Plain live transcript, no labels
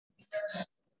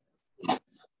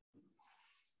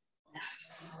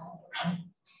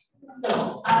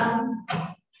So,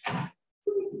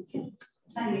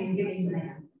 you're giving me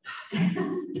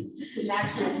just to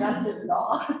actually adjust it at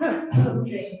all.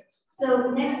 Okay.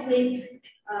 So next week,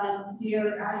 we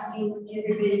are asking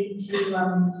everybody to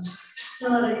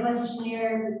fill out a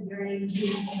questionnaire regarding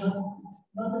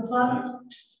about the club.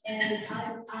 And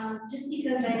I, just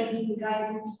because I need some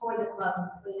guidance for the club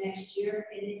for the next year,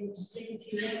 and it will just take a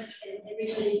few minutes, and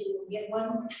everybody will get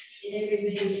one, and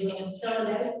everybody will fill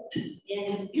it out,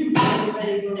 and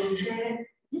everybody will return it.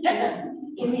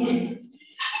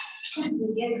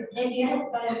 We'll get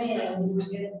it by mail, and we'll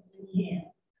get it in hand.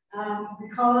 The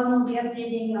column will be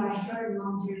updating our short and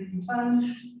long-term funds,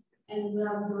 and we'll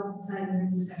have lots of time for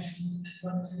discussion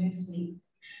for next week.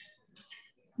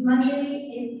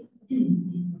 Monday,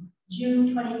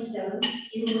 June 27th,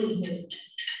 in Lewsaw,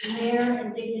 the mayor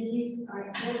and dignitaries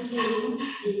are dedicating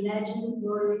the Imagine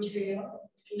Rotary Trail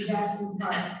in Jackson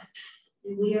Park,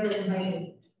 and we are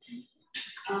invited.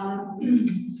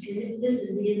 This is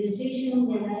the invitation,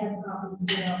 and I have copies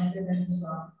that I'll send them as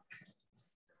well.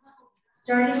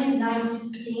 Starting at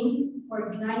 9:15 for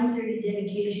 9:30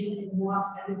 dedication and walk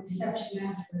and reception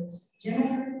afterwards.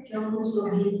 Jennifer Jones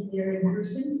will be there in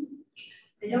person.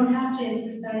 I don't have to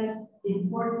emphasize the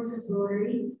importance of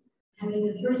Rotary, having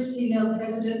the first female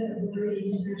president of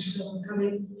Rotary International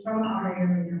coming from our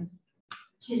area.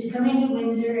 She's coming to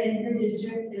Windsor and her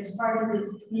district as part of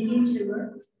the Canadian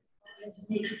tour. Let's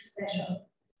make it special.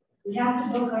 We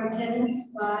have to book our attendance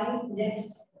by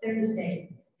next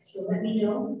Thursday, so let me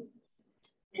know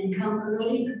and come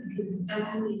early because the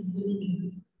time is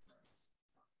limited.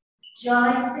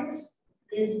 July 6th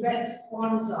is Brett's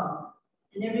swan song,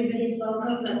 and everybody's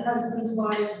welcome. That's husbands,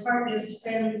 wives, partners,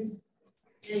 friends,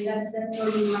 and that's at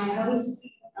my house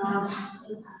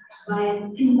by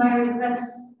request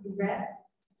from Brett.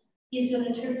 He's done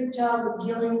a terrific job of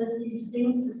dealing with these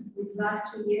things these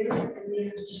last 2 years, and we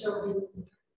have to show him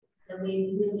that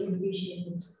we really appreciate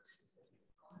it.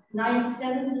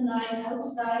 7 to 9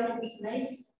 outside, if it's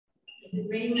nice. If it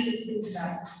rains, it's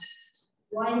inside.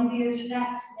 Wine, beer,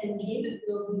 snacks, and cake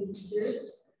will be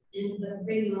served, and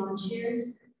bring lawn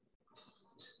chairs.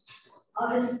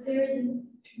 August 3rd,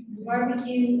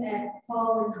 barbecue at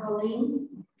Paul and Colleen's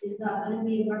is not going to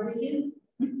be a barbecue.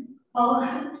 Paul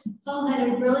had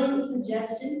a brilliant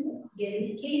suggestion of getting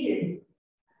it catered.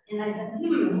 And I thought,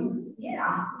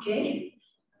 yeah, okay.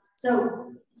 So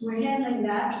we're handling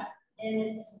that, and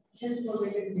it's just what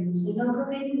we're going to do. So no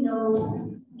cooking, no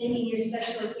making your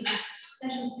specialty,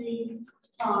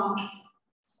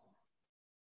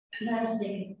 not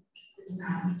today, this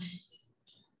time.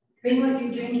 Bring what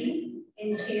you're drinking,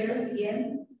 and chairs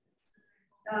again.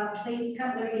 Plates,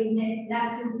 cutlery,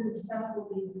 napkins, and stuff will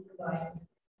be provided.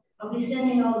 I'll be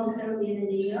sending all this out in an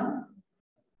email.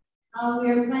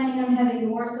 We are planning on having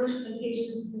more social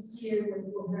occasions this year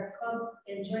with both our club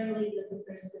and jointly with the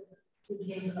rest of the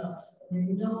gay clubs. There's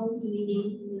no meeting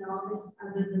in August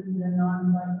other than the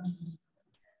non-barbecue.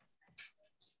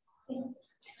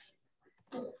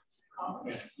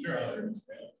 Sure.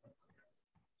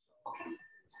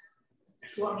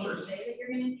 You want me to say that you're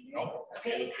going to do? No.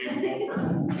 Okay.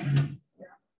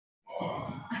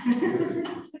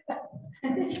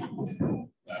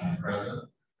 Madam President.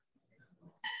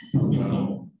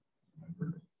 Well,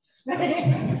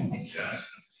 yes.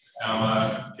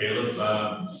 Now, Caleb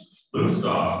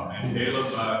Lewsaw, and Caleb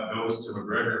goes to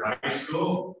McGregor High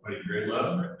School, grade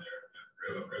 11 right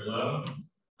there. Grade 11.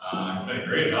 He's been a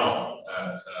great help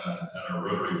at our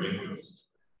Rotary bingoes.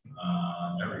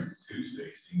 Every Tuesday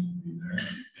seems to be there,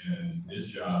 and his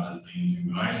job has been to,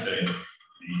 when I say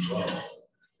B12,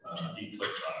 he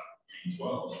clicks on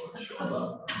B12, so it shows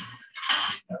up.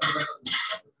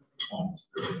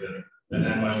 Really good. And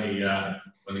then when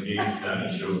the game's done,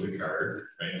 he shows the card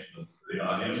right to the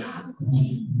audience.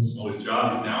 So his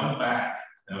job is now in the back,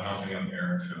 now helping out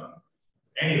Aaron Shaw.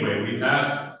 Anyway, we've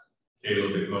asked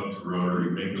Caleb to come up to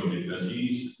Rotary Bingo because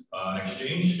he's an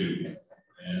exchange student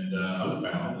and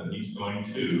Outbound, and he's going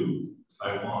to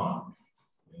Taiwan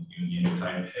in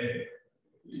Taipei.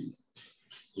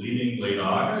 Leaving late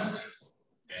August,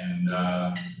 and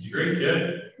he's a great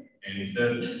kid. And he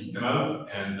said he'd come out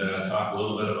and talk a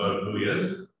little bit about who he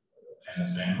is and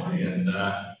his family, and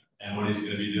what he's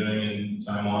going to be doing in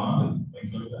Taiwan and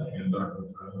things like that. He's going to talk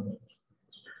about that.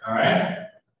 All right,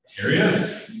 here he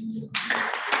is.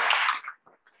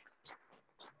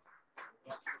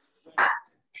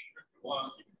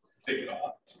 Take it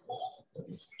off.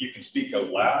 You can speak out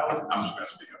loud. I'm just going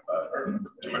to speak out loud.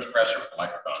 Too much pressure with the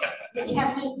microphone. You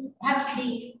have to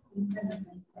be in front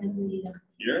of me.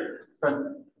 Here? Front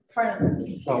of the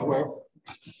stage. Oh, well,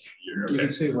 You're you okay.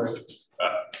 can see where.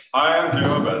 Hi, I'm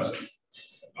Caleb, as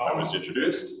I was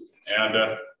introduced, and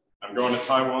I'm going to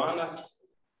Taiwan.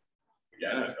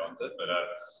 Again, I don't it, but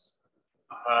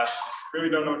I really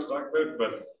don't know what to talk about,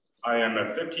 but I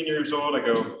am 15 years old. I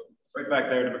go right back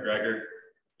there to McGregor,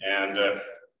 and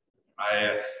I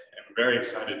am very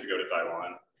excited to go to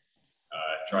Taiwan,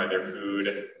 try their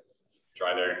food,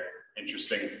 try their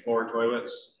interesting floor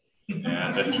toilets,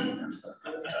 and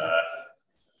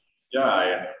yeah,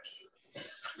 I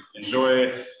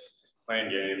enjoy playing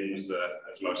games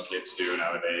as most kids do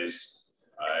nowadays.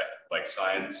 I like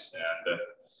science, and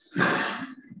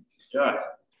yeah.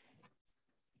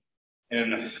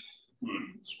 And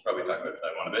should probably talk about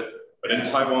Taiwan a bit, but in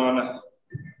Taiwan,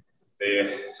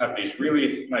 they have these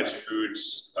really nice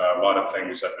foods. A lot of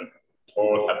things I've been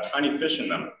told have tiny fish in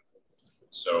them.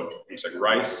 So things like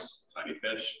rice, tiny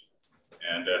fish,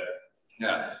 and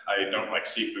yeah, I don't like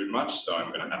seafood much, so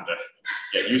I'm gonna have to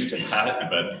get used to that,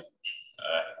 but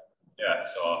yeah,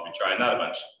 so I'll be trying that a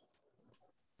bunch.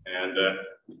 And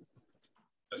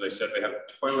as I said, they have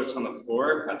toilets on the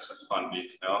floor. That's a fun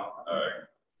detail.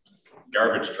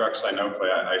 Garbage trucks, I know, play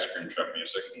ice cream truck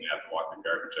music, and you have to walk the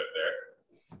garbage out there.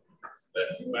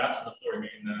 The bathroom on the floor, I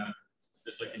mean,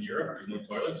 just like in Europe, there's no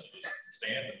toilets, you just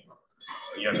stand.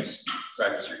 You have to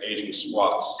practice your Asian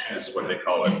squats, is what they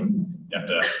call it. You have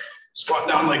to squat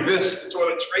down like this, the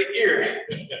toilet's right here.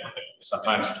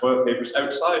 Sometimes the toilet paper's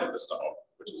outside of the stall,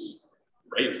 which is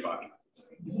great fun.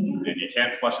 If you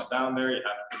can't flush it down there, you have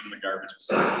to put it in the garbage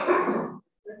beside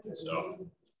it. So,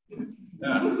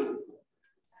 yeah.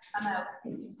 I'm out.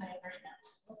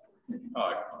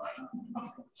 Oh,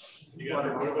 You got,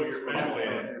 what about your family?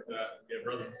 You have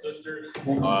brothers and sisters?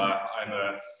 I'm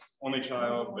the only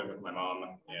child, live with my mom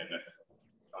on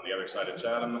the other side of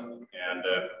Chatham, and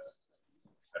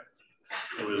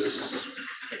it was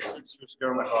like 6 years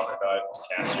ago, my father died of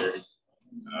cancer,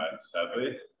 sadly,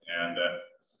 and there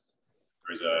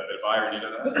was a bit of irony to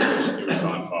that. It was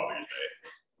on Father's Day.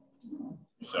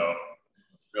 So,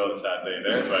 real sad day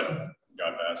there, but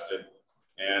God passed it.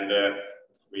 And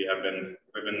we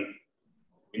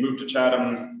moved to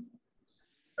Chatham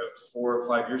about 4 or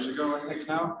 5 years ago, I think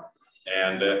now,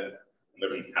 and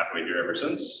living happily here ever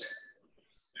since.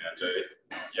 And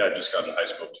yeah, I just got into high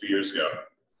school 2 years ago,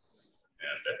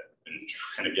 and been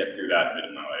trying to get through that bit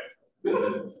in my life.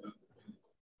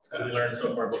 What have you learned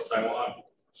so far about Taiwan?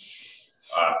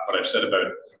 What I've said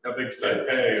about How big is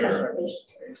Taipei? Or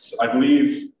I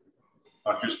believe,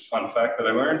 here's a fun fact that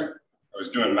I learned. I was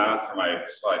doing math for my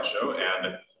slideshow,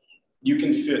 and you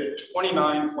can fit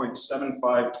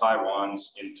 29.75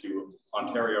 Taiwans into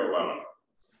Ontario alone.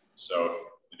 So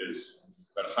it is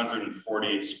about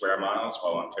 140 square miles,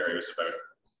 while Ontario is about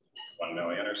 1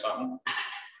 million or something.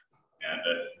 And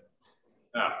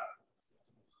yeah,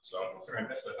 so. sorry, I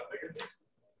missed that. How big is it?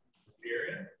 The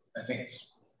area? I think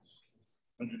it's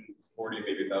 140,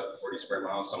 maybe 1,040 square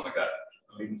miles, something like that.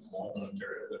 Even smaller than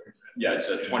Ontario. Yeah, it's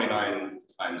 29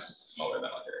 times smaller than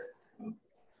Ontario.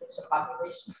 What's the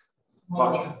population?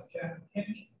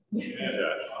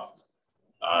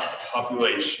 The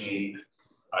population,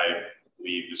 I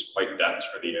believe, is quite dense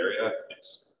for the area.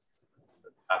 It's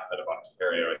half that of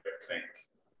Ontario, I think.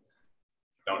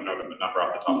 Don't know the number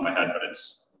off the top of my head, but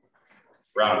it's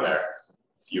around there,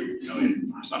 a few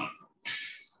million or something.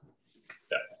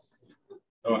 Yeah.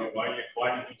 Oh, why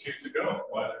did you choose to go?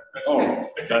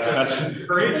 That's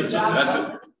courageous.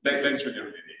 Thanks for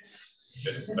giving me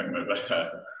the stuck about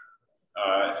that.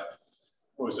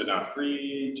 What was it now?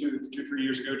 3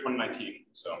 years ago, 2019.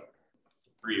 So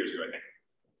 3 years ago, I think.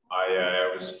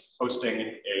 I was hosting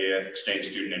an exchange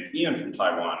student named Ian from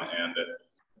Taiwan, and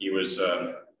he was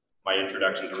my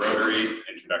introduction to Rotary,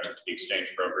 introduction to the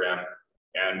exchange program,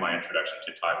 and my introduction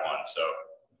to Taiwan. So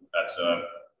that's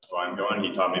where I'm going.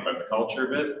 He taught me about the culture a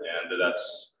bit, and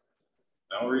that's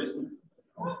no reason.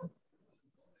 I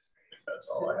think that's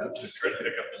all I have. To try to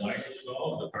pick up the language at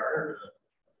all? Is it hard?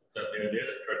 Is that the idea, to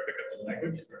try to pick up the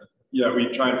language? Or? Yeah, we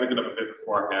try and pick it up a bit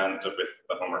beforehand with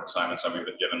the homework assignments that we've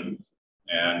been given.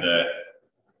 And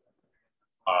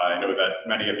I know that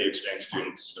many of the exchange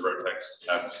students, the Rotex,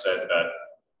 have said that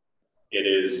it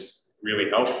is really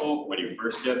helpful when you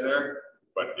first get there,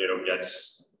 but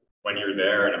when you're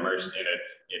there and immersed in it,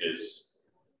 it is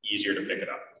easier to pick it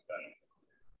up than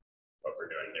what we're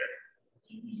doing here.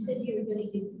 You said you were going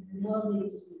to give no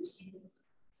speech.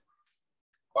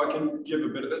 I can give a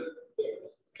bit of it.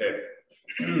 Okay.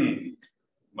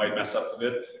 Might mess up a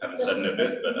bit. Haven't said it a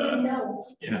bit, but no.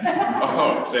 Yeah.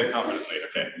 Oh, say it confidently.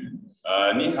 Okay.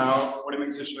 Ni hao. What do you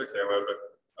mean, Sister Caleb?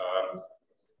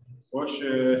 我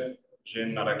是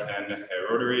Jin Narakan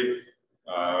Rotary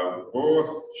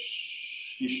Wo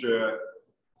Shisha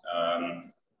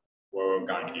Wo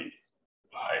Ganki.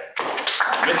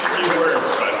 I missed a few words,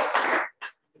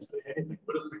 but say anything.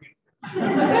 What does it mean?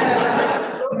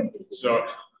 So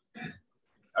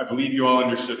I believe you all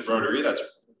understood Rotary. That's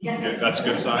good. That's a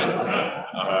good sign.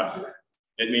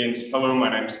 It means, hello, my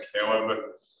name's Caleb.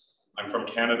 I'm from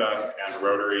Canada, and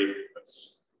Rotary,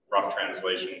 that's rough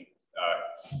translation,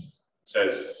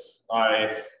 says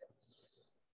I'm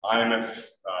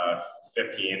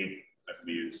 15, I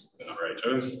believe is the number I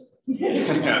chose.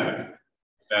 And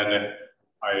then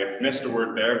I missed a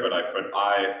word there, but I put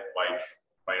I like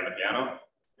playing the piano,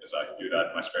 because I do that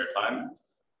in my spare time.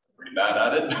 Pretty bad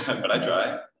at it, but I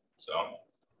try. So,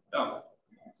 yeah.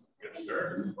 Good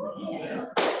start. Yeah.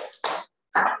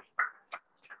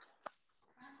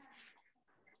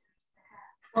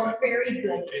 Well, very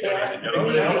good.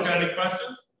 Anybody else got any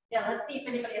questions? Yeah, let's see if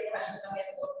anybody has questions. Then we have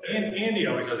to go. Andy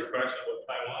always has a question about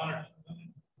Taiwan or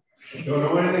something. Don't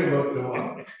know anything about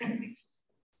Taiwan.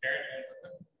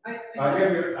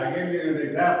 I give you an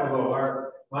example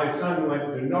though. My son went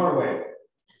to Norway,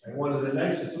 and one of the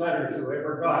nicest letters he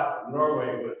ever got from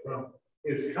Norway was from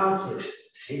his counselor.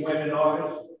 He went in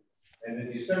August, and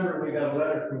in December we got a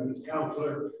letter from his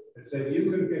counselor that said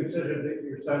you can consider that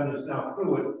your son is now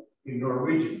fluent in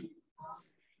Norwegian.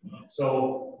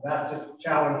 So that's a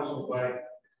challenge. So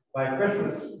by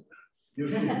Christmas, you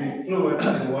should be fluent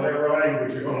in whatever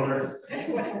language you're going to learn.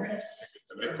 Whatever.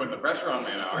 They're putting the pressure on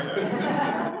me now, aren't they?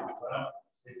 Well,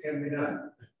 it can be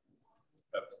done.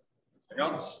 Anything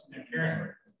else?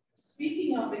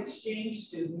 Speaking of exchange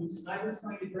students, I was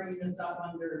going to bring this up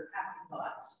under Happy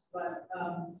Thoughts, but I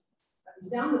was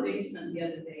down the basement the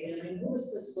other day and I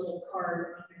noticed this little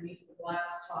card underneath the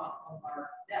glass top of our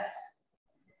desk.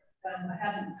 But I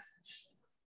hadn't,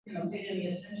 paid any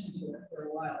attention to it for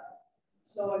a while.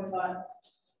 So I thought,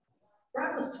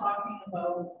 Brett was talking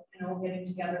about, getting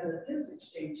together with his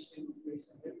exchange student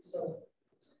recently. So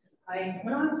I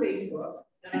went on Facebook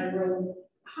and I wrote,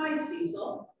 "Hi,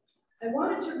 Cecil. I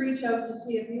wanted to reach out to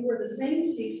see if you were the same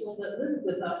Cecil that lived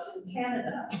with us in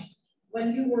Canada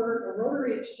when you were a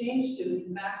Rotary exchange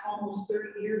student back almost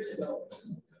 30 years ago.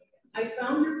 I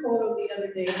found your photo the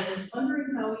other day and was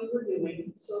wondering how you were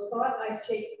doing, so thought I'd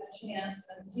take a chance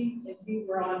and see if you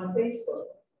were on Facebook."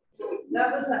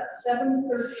 That was at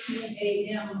 7:13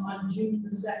 a.m. on June the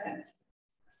 2nd.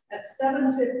 At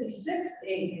 7:56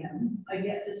 a.m., I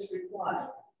get this reply.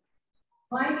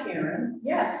 "Hi, Karen.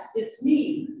 Yes, it's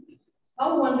me.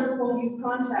 How wonderful you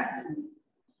contacted me.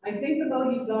 I think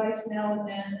about you guys now and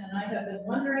then, and I have been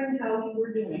wondering how you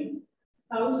were doing.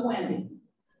 How's Wendy?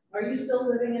 Are you still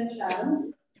living in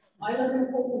Chatham? I live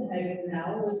in Copenhagen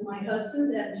now with my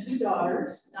husband and 2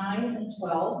 daughters, 9 and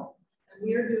 12, and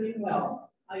we are doing well.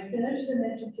 I finished an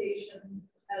education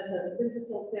as a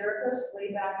physical therapist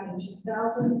way back in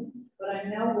 2000, but I'm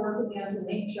now working as an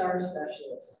HR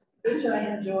specialist, which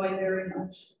I enjoy very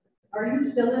much. Are you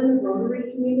still in the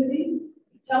Rotary community?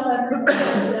 Tell everyone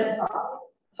I said hi.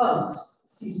 Hugs,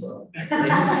 Cecil."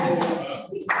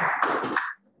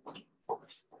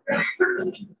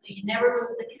 You never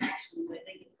lose the connections. I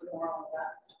think it's the moral of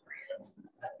that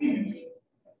story.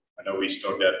 I know we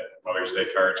still get Mother's Day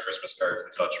cards, Christmas cards,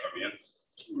 and such from you.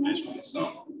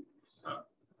 So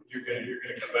You're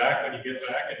gonna come back when you get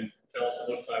back and tell us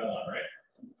about Taiwan, right?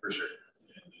 for sure.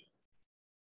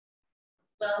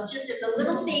 Well, just as a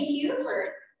little thank you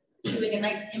for doing a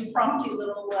nice impromptu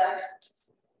little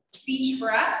speech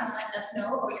for us and letting us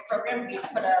know about your program, we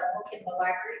put a book in the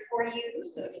library for you.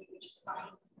 So if you could just sign,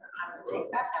 I will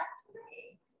take that back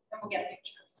today, and we'll get a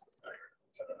picture and stuff.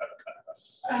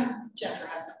 Jennifer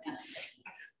has that pen.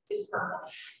 It's purple.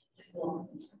 It's long.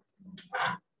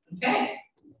 Okay.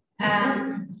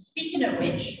 Speaking of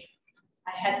which,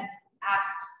 I had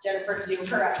asked Jennifer to do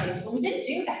her updates, but we didn't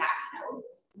do the happy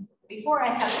notes. Before I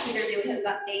have Peter do his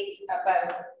updates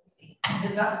about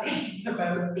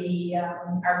the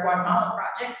our Guatemala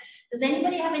project, does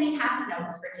anybody have any happy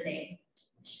notes for today?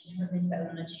 I should never miss out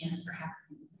on a chance for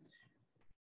happy notes.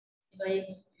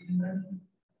 Anybody?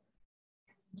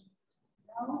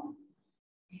 No?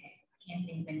 Okay, I can't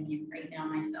think of any right now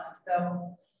myself, so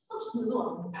we'll just move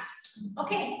along.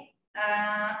 Okay.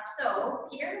 So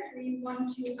Peter, are you going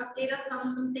to update us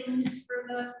on some things for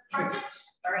the project?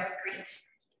 All right, great.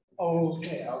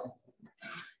 Okay,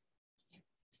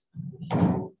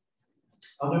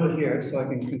 I'll do it here so I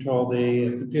can control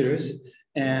the computers.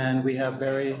 And we have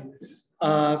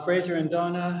Fraser and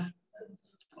Donna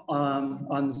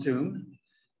on Zoom.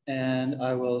 And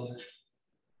I will,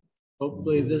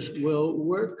 hopefully this will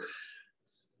work.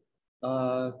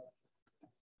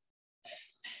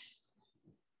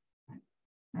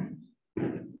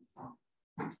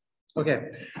 Okay.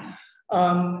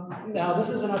 Now this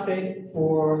is an update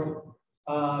for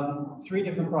 3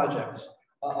 different projects.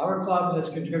 Our club has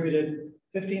contributed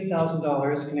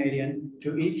 $15,000 Canadian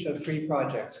to each of 3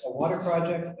 projects, a water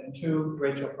project and 2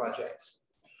 Rachel projects.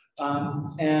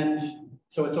 And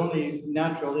so it's only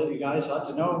natural that you guys ought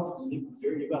to know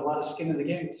you've got a lot of skin in the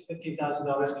game. It's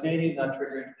 $15,000 Canadian, that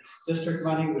triggered district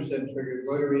money, which then triggered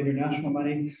Rotary International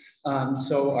money.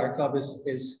 So our club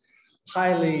is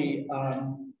highly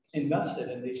invested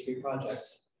in these 3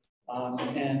 projects.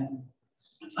 And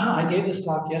I gave this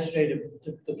talk yesterday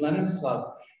to the Blenheim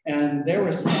Club, and there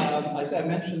was, I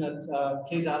mentioned that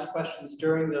please ask questions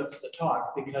during the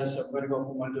talk, because I'm going to go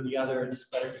from one to the other, and it's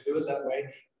better to do it that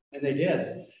way. And they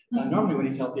did. Normally when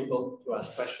you tell people to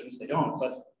ask questions, they don't,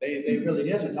 but they really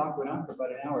did. The talk went on for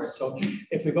about an hour. So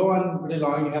if we go on really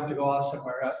long, you have to go off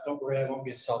somewhere. Don't worry, I won't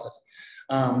be insulted.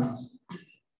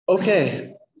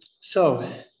 Okay, so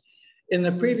in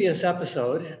the previous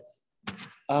episode,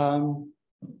 well,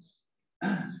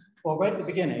 right at the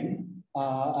beginning,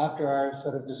 after our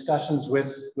sort of discussions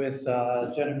with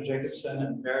Jennifer Jacobson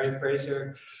and Barry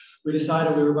Fraser, we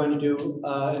decided we were going to do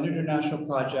an international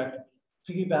project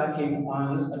piggybacking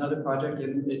on another project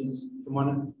from one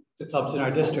of the clubs in our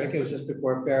district. It was just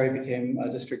before Barry became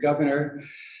district governor.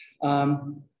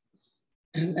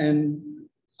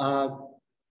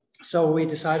 So we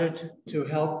decided to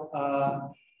help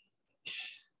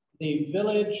the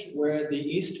village where the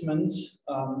Eastmans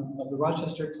of the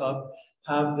Rochester Club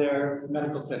have their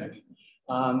medical clinic.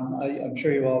 I'm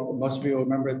sure most of you will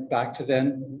remember back to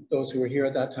then, those who were here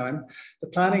at that time. The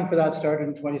planning for that started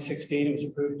in 2016. It was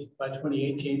approved by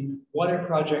 2018. Water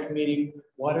project meaning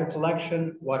water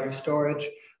collection, water storage,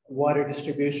 water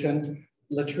distribution,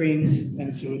 latrines,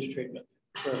 and sewage treatment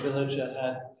for a village that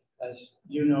had, as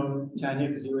you know, Tanya,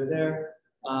 because you were there,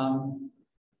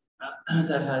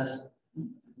 that has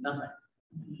nothing.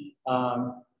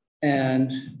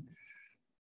 And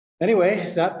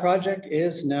anyway, that project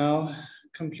is now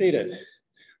completed.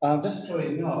 Just so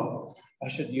you know, I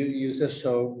should use this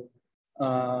so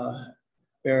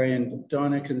Barry and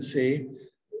Donna can see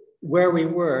where we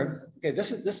were. Okay,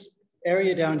 this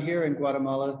area down here in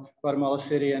Guatemala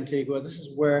City, Antigua, this is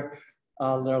where there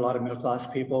are a lot of middle-class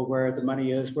people, where the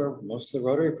money is, where most of the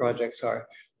Rotary projects are.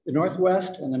 The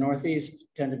Northwest and the Northeast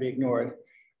tend to be ignored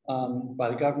by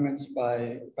the governments,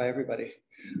 by everybody.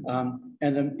 And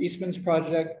the Eastman's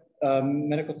project,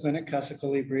 medical clinic, Casa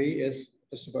Colibri, is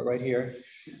just about right here.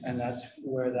 And that's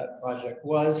where that project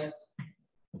was.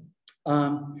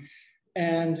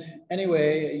 And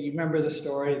anyway, you remember the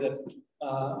story that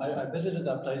I visited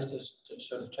that place to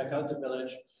sort of check out the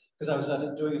village, because I was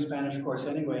doing a Spanish course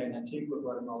anyway in Antigua,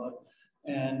 Guatemala.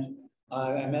 And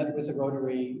I met with a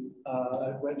Rotary,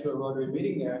 I went to a Rotary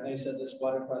meeting there, and they said this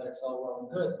water project's all well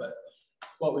and good, but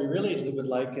what we really would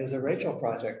like is a Rachel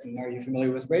project. And are you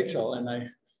familiar with Rachel? And I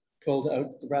pulled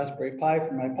out the Raspberry Pi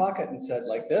from my pocket and said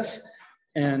like this.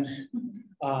 And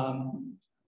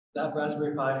that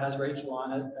Raspberry Pi has Rachel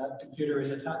on it. That computer is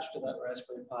attached to that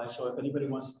Raspberry Pi. So if anybody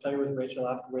wants to play with Rachel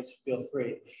afterwards, feel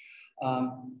free.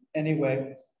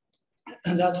 Anyway,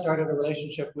 that started a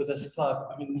relationship with this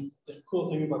club. I mean, the cool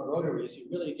thing about Rotary is you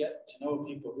really get to know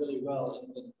people really well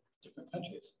in different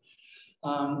countries.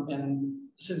 And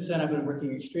since then, I've been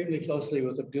working extremely closely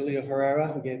with Obdulio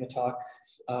Herrera, who gave a talk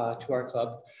to our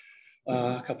club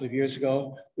a couple of years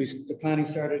ago. The planning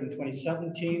started in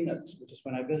 2017, which is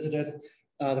when I visited.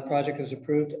 The project was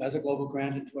approved as a global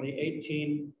grant in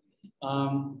 2018,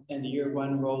 and the year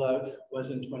 1 rollout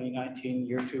was in 2019,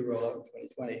 year 2 rollout in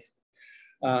 2020.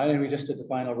 And we just did the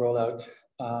final rollout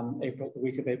the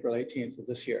week of April 18th of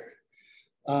this year.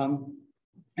 And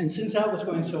since that was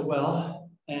going so well,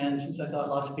 and since I thought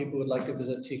lots of people would like to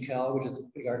visit Tikal, which is a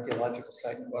big archaeological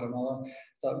site in Guatemala, I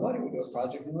thought, why don't we do a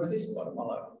project in Northeast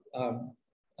Guatemala?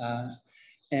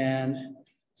 And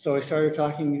so I started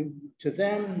talking to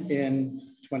them in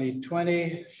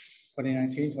 2020,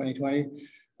 2019, 2020.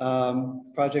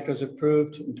 Project was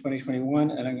approved in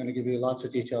 2021, and I'm going to give you lots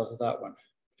of details of that one.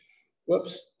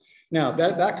 Whoops. Now,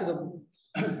 back to the,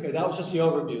 okay, that was just the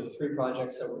overview, the 3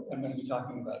 projects that I'm going to be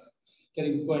talking about.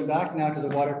 Going back now to the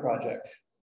water project.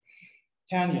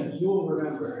 Tanya, you will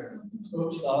remember,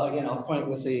 oops, again, I'll point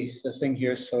with the thing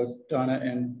here. So Donna,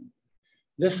 and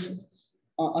this,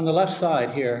 on the left side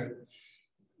here,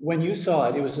 when you saw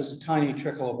it, it was just a tiny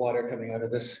trickle of water coming out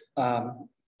of this.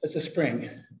 It's a spring.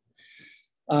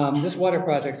 This water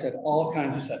project had all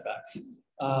kinds of setbacks.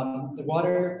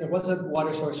 There was a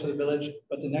water source for the village,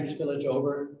 but the next village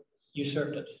over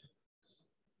usurped it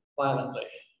violently,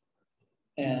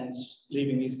 and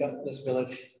leaving this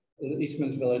village,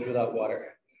 Eastman's village, without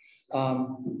water.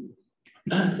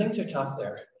 Things are tough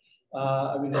there.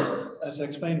 I mean, as I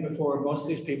explained before, most of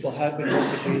these people had been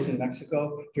refugees in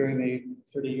Mexico during the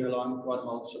 30-year-long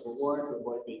Guatemalan Civil War to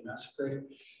avoid being massacred.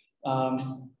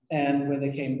 And when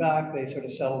they came back, they sort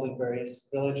of settled in various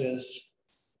villages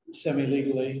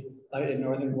semi-legally in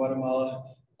northern Guatemala.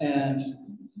 And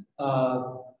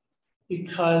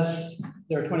because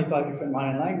there are 25 different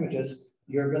Mayan languages,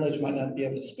 your village might not be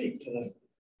able to speak to the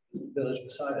village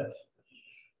beside it.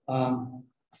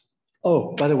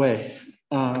 Oh, by the way,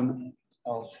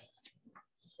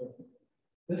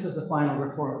 this is the final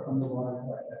report from the water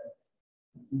project.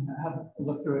 Have a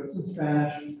look through it. It's in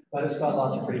Spanish, but it's got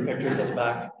lots of pretty pictures at the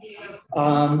back.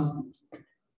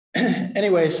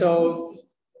 Anyway, so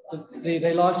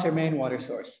they lost their main water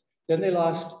source. Then they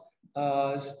lost,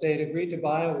 they'd agreed to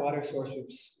buy a water source from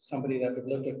somebody that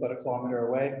lived about 1 kilometer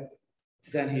away.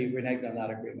 Then he reneged on that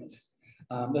agreement.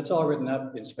 That's all written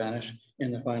up in Spanish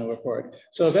in the final report.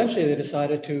 So eventually they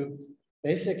decided to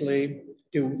basically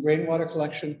do rainwater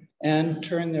collection and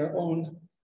turn their own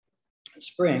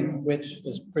spring, which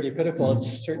is pretty pitiful at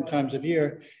certain times of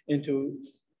year, into,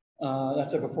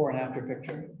 that's a before and after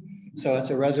picture. So it's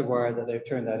a reservoir that they've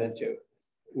turned that into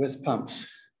with pumps.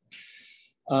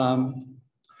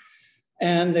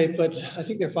 And they put, I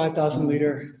think they're 5,000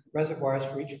 liter reservoirs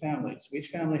for each family. So each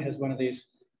family has one of these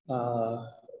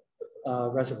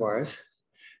reservoirs.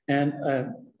 And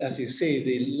as you see,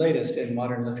 the latest in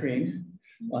modern latrine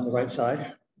on the right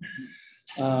side.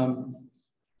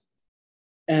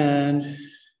 And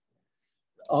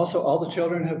also all the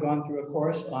children have gone through a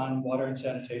course on water and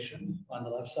sanitation on the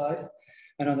left side.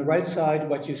 And on the right side,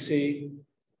 what you see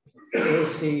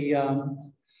is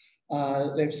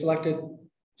they've selected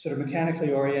sort of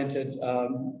mechanically oriented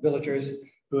villagers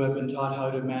who have been taught how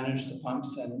to manage the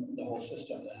pumps and the whole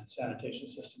system, the sanitation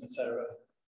system, et cetera.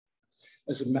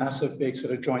 There's a massive big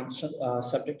sort of joint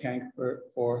septic tank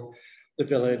for the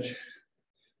village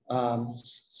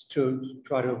to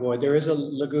try to avoid. There is a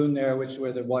lagoon there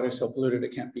where the water is so polluted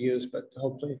it can't be used, but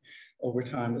hopefully over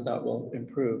time that will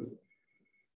improve.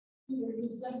 You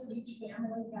said each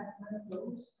family had one of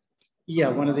those? Yeah,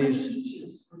 one of these.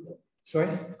 Sorry?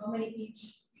 How many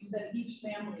each? You said each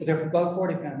family. There are about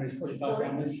 40 families, 45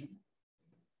 families.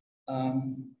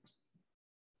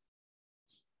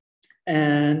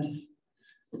 And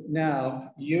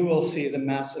now you will see the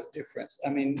massive difference. I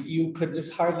mean, you could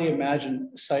hardly imagine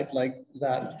a sight like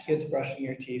that, kids brushing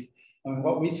your teeth. I mean,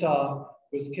 what we saw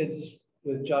was kids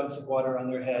with jugs of water on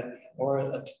their head or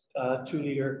a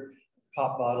 2-liter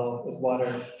pop bottle with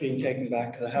water being taken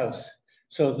back to the house.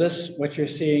 So this, what you're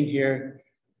seeing here,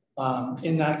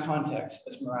 in that context,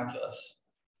 is miraculous.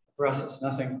 For us, it's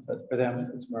nothing, but for them,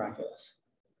 it's miraculous.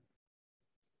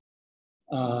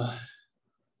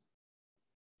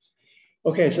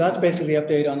 Okay, so that's basically the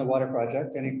update on the water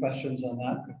project. Any questions on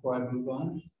that before I move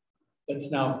on?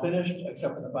 It's now finished,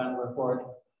 except for the final report.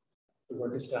 The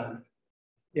work is done.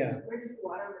 Yeah. Where does the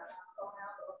water runoff go now?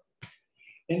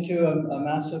 Into a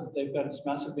massive, they've got this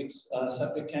massive big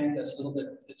septic tank that's a little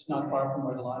bit, it's not far from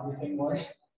where the laundry thing was.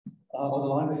 Well, the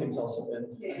laundry thing's also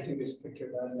been, yeah. I think there's a picture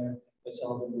of that in there. It's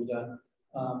all been redone.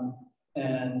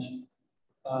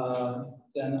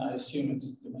 Then I assume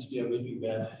there must be a leafy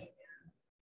bed.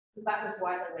 Because that was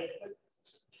why the lake was,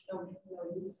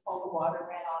 all the water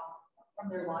ran off from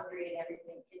their laundry and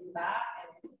everything into that,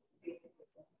 and it's basically.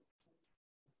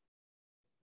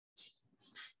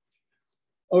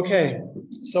 Okay,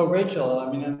 so Rachel,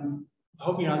 I mean, I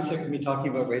hope you're not sick of me talking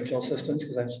about Rachel systems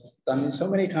because I've done it so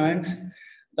many times.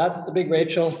 That's the big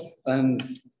Rachel,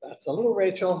 and that's a little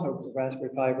Rachel, or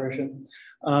Raspberry Pi version.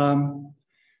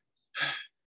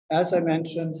 As I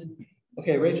mentioned,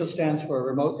 okay, Rachel stands for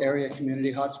Remote Area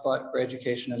Community Hotspot for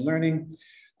Education and Learning.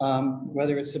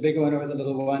 Whether it's the big one or the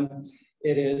little one,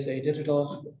 it is a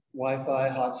digital Wi-Fi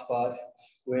hotspot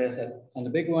with, on the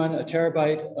big one, 1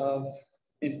 terabyte of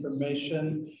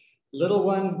information. Little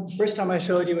one, first time I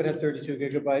showed you, it had 32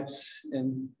 gigabytes,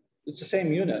 and it's the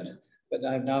same unit, but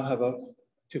I now have a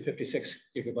 256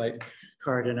 gigabyte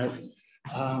card in it.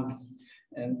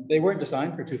 And they weren't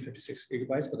designed for 256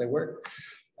 gigabytes, but they work.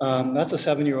 That's a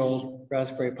 7-year-old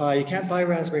Raspberry Pi. You can't buy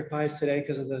Raspberry Pis today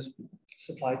because of the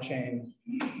supply chain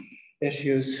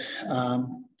issues.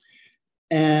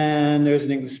 And there's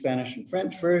an English, Spanish, and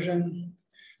French version.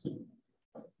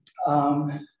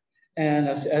 And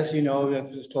as you know,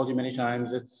 I've just told you many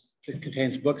times, it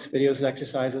contains books, videos,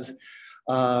 exercises,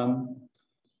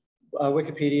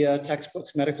 Wikipedia,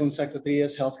 textbooks, medical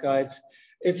encyclopedias, health guides.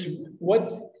 It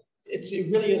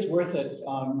really is worth it.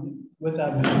 With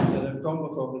that, the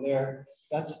Chromebook over there,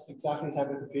 that's exactly the type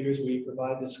of computers we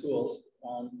provide to schools.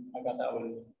 I got that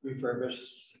one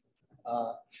refurbished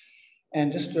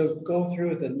And just to go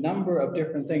through the number of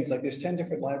different things, like there's 10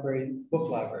 different book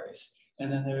libraries,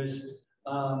 and then there's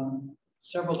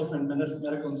several different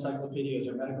medical encyclopedias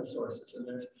or medical sources,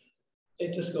 and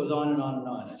it just goes on and on and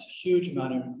on. It's a huge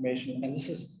amount of information, and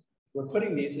we're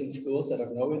putting these in schools that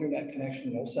have no internet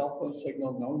connection, no cell phone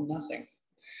signal, no nothing.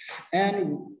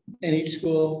 And in each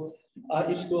school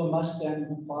must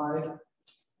send 5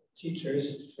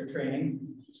 teachers for training.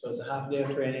 So it's a half day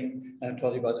of training, and I've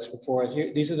told you about this before.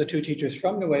 Here, these are the 2 teachers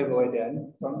from Nuevo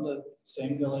Eden, from the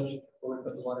same village where we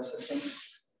put the water system.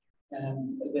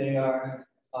 And they are,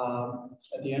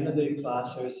 at the end of the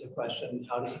class, there's the question,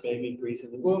 how does a baby breathe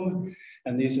in the womb?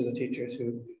 And these are the teachers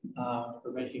who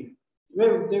were making,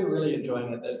 they're really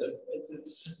enjoying it.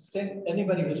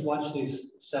 Anybody who's watched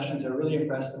these sessions are really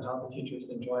impressed with how the teachers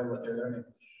enjoy what they're learning.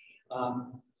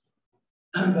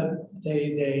 But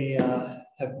they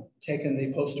have taken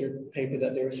the poster paper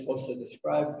that they were supposed to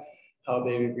describe how a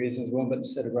baby breathes in the womb, but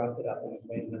instead of wrapped it up and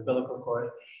made an umbilical cord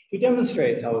to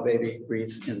demonstrate how a baby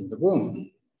breathes in the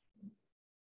womb.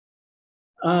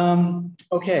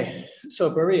 Okay,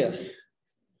 so Barillas.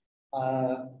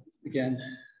 Again,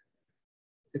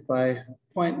 if I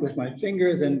point with my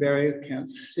finger, then Barry can't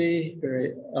see.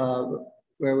 Barry,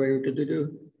 where we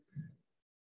do.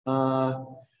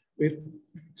 We've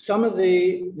some of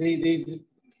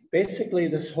basically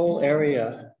this whole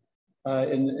area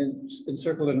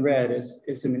encircled in red is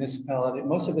the municipality.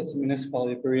 Most of it's the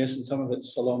municipality of Barillas, and some of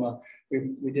it's Saloma.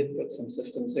 We did put some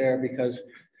systems there because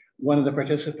one of the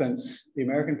participants, the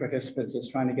American participants, is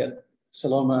trying to get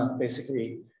Saloma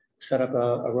basically set up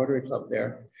a Rotary Club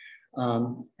there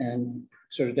and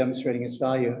sort of demonstrating its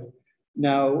value.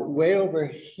 Now, way over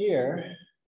here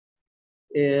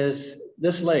is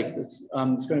this lake. It's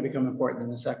going to become important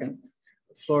in a second.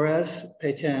 Flores,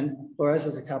 Peten. Flores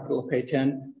is the capital of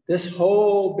Peten. This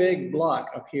whole big block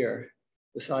up here,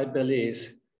 beside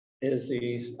Belize, is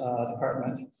the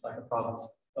department, like a province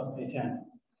of Peten.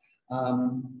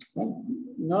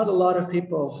 Not a lot of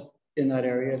people in that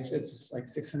area. It's like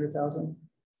 600,000.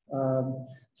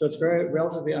 So it's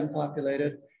relatively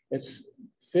unpopulated. It's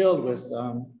filled with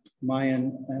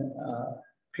Mayan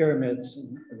pyramids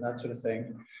and that sort of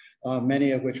thing,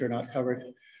 many of which are not covered.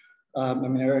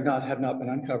 Have not been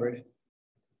uncovered.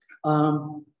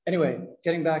 Anyway,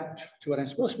 getting back to what I'm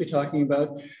supposed to be talking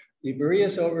about, the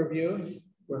Barillas overview.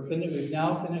 We've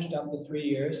now finished up the 3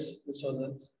 years, so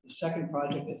the second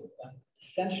project is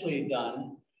essentially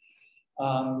done.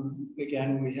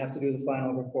 Again, we have to do the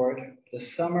final report.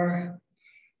 This summer,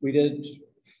 we did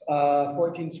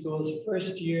 14 schools the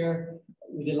first year.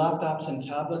 We did laptops and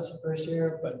tablets the first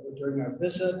year, but during our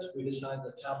visit, we decided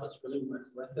that tablets really weren't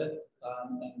worth it,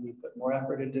 and we put more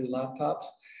effort into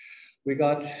laptops. We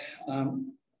got,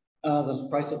 the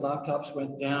price of laptops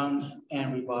went down,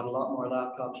 and we bought a lot more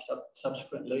laptops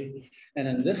subsequently. And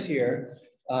then this year,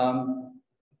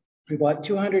 we bought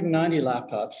 290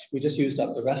 laptops. We just used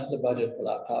up the rest of the budget for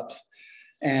laptops,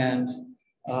 and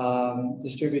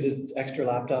distributed extra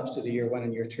laptops to the year 1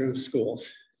 and year 2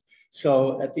 schools.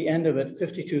 So at the end of it,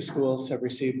 52 schools have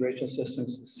received racial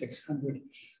assistance of 600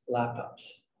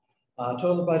 laptops.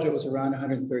 Total budget was around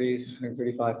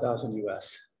 135,000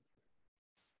 US.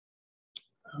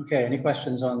 Okay, any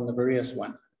questions on the Barillas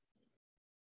one?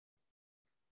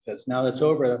 Because now that's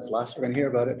over, that's the last we're going to hear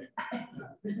about it.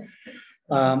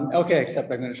 Okay,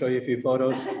 except I'm going to show you a few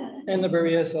photos in the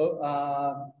Barillas. So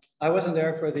I wasn't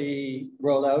there for the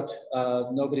rollout.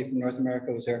 Nobody from North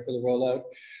America was there for the rollout.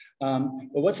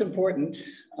 But what's important is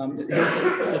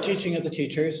the teaching of the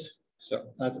teachers. So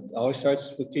that always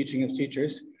starts with teaching of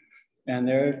teachers. And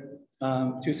there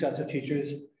are 2 sets of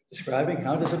teachers describing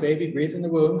how does a baby breathe in the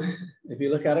womb. If you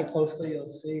look at it closely,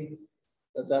 you'll see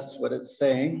that that's what it's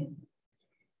saying.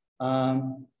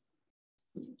 Really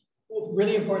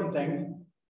important thing,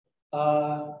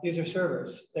 these are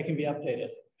servers. They can be updated.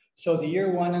 So the year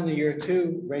 1 and the year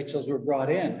 2 Rachels were brought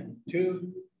in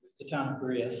to the town of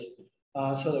Barillas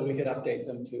so that we could update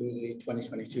them to the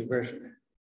 2022 version.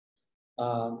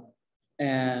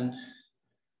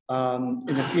 In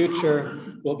the future,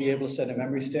 we'll be able to send a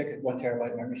memory stick, 1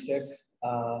 terabyte memory stick,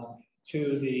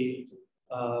 to the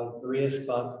Barillas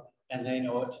Club, and they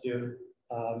know what to do.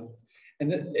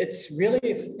 And it's really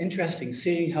interesting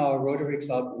seeing how a Rotary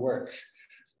Club works.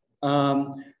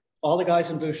 All the guys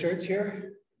in blue shirts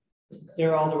here,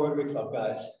 they're all the Rotary Club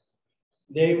guys.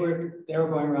 They were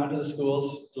going around to the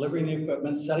schools, delivering the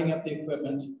equipment, setting up the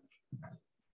equipment,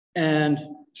 and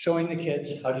showing the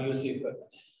kids how to use the equipment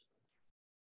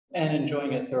and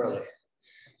enjoying it thoroughly.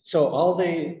 So all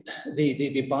the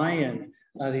buy-in,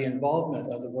 the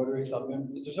involvement of the Rotary Club,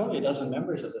 there's only a dozen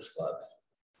members of this club.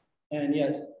 And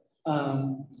yet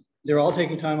they're all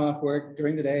taking time off work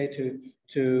during the day to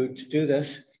do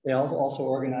this. They also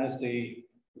organize the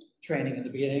training at the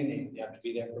beginning. You have to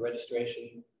be there for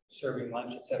registration, serving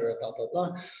lunch, etc. Blah blah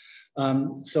blah.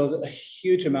 So a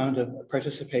huge amount of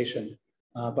participation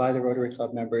by the Rotary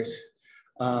Club members,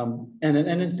 and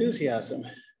an enthusiasm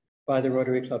by the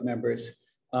Rotary Club members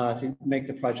to make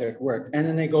the project work. And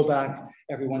then they go back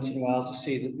every once in a while to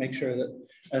see that, make sure that,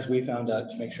 as we found out,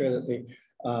 to make sure that the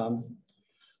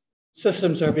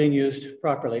systems are being used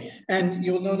properly. And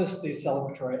you'll notice the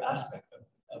celebratory aspect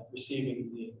of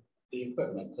receiving the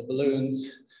equipment, the balloons,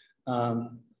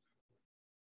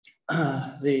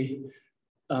 the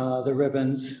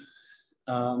ribbons.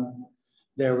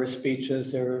 There were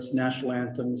speeches, there was national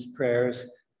anthems, prayers.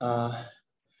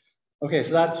 Okay,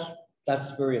 so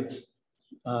that's Barillas.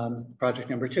 Project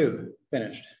number 2,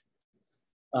 finished.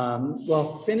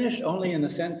 Well, finished only in the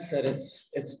sense that it's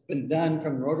been done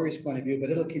from Rotary's point of view, but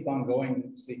it'll keep on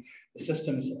going. The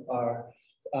systems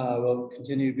will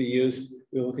continue to be used.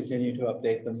 We will continue to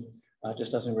update them.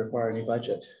 Just doesn't require any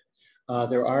budget.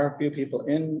 There are a few people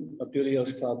in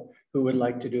Abdulio's club who would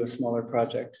like to do a smaller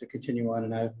project to continue on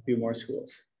and have a few more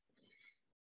schools.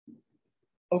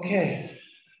 Okay,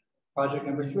 project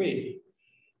number 3.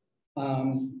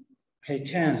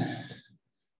 Peten,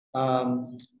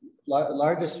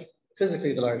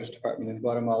 physically the largest department in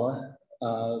Guatemala,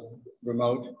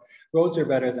 remote. Roads are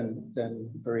better than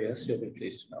Barillas, you'll be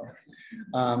pleased to know.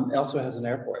 It also has an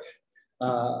airport.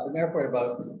 About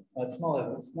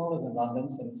smaller than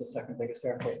London's, and it's the 2nd biggest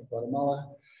airport in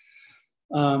Guatemala.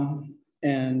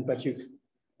 But you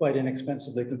quite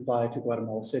inexpensively can fly to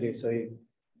Guatemala City. So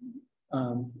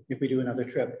if we do another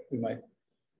trip, we might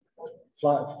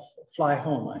fly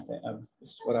home, I think,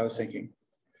 is what I was thinking.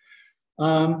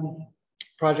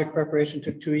 Project preparation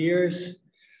took 2 years.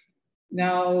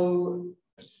 Now,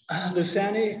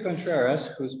 Lewsaw Contreras,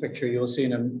 whose picture you'll see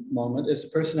in a moment, is the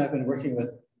person I've been working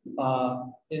with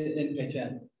in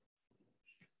Peten.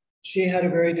 She had a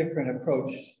very different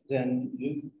approach than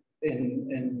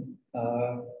in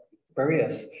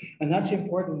Barillas. And that's the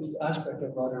important aspect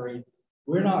of Rotary.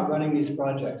 We're not running these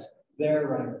projects, they're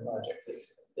running the projects.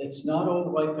 It's not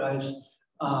old white guys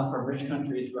from rich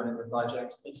countries running the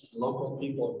projects, it's local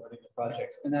people running the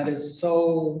projects. And that is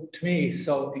so, to me,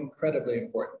 so incredibly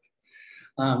important.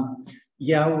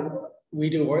 Yeah, we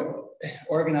do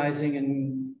organizing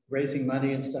and raising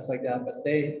money and stuff like that, but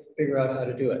they figure out how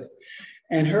to do it.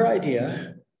 And her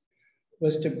idea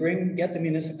was to get the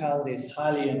municipalities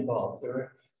highly involved.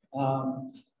 There were,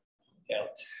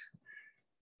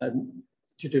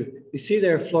 you see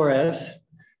there Flores,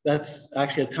 that's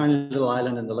actually a tiny little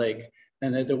island in the lake.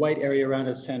 And the white area around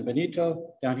it is San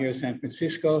Benito, down here is San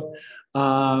Francisco,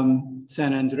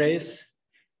 San Andres,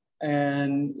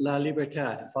 and La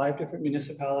Libertad. 5 different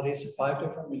municipalities, 5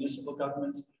 different municipal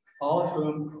governments, all of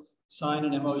whom signed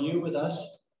an MOU with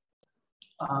us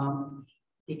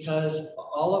because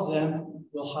all of them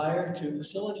will hire 2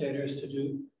 facilitators to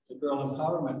do the girl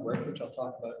empowerment work, which I'll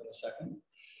talk about in a second.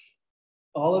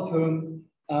 All of whom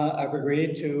have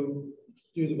agreed to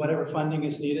do whatever funding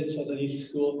is needed so that each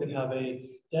school can have a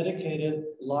dedicated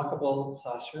lockable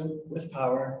classroom with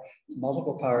power,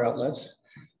 multiple power outlets,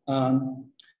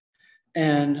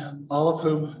 and all of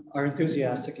whom are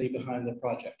enthusiastically behind the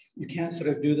project. You can't sort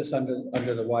of do this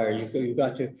under the wire. You've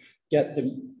got to get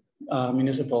the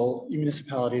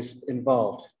municipalities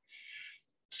involved.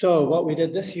 So what we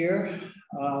did this year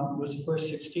was the first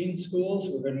 16 schools.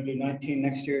 We're going to do 19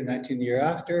 next year, 19 the year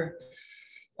after.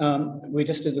 We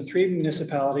just did the 3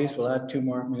 municipalities. We'll add 2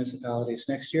 more municipalities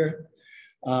next year.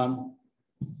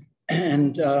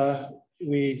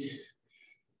 We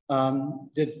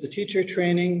did the teacher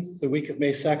training the week of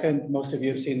May 2nd. Most of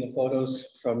you have seen the photos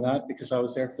from that because I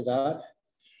was there for that.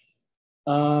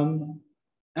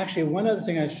 Actually, one other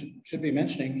thing I should be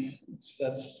mentioning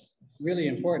that's really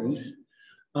important.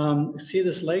 See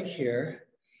this lake here?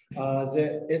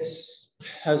 It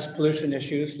has pollution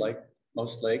issues like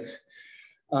most lakes,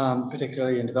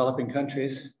 particularly in developing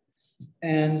countries.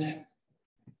 And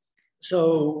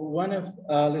so one of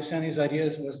Lewsaw's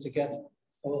ideas was to get,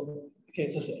 okay,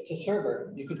 it's a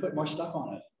server. You can put more stuff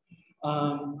on it.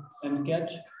 And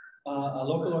get a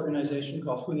local organization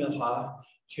called Hunilha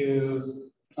to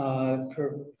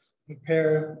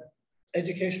prepare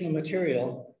educational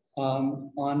material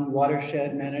on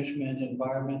watershed management,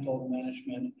 environmental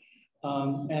management.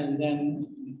 And then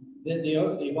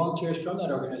the volunteers from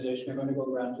that organization are going to go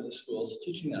around to the schools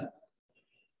teaching that.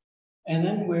 And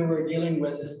then we were dealing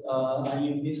with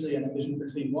Naeem Beasley and a Vision for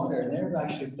Clean Water, and they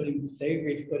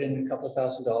agreed to put in a couple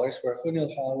 $1,000 where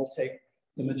Hunilha will take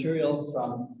the material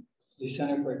from the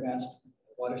Center for Advanced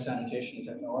water sanitation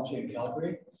technology in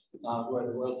Calgary, who are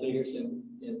the world leaders in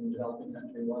developing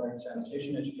country water and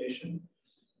sanitation education.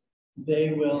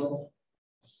 They're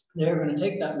going to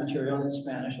take that material in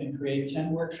Spanish and create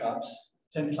 10 workshops,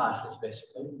 10 classes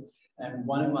basically, and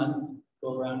one a month, go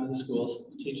around to the schools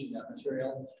teaching that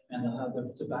material, and they'll have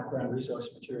the background resource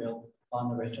material on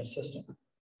the Rachel system.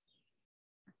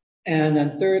 And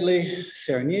then thirdly,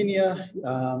 Serenina,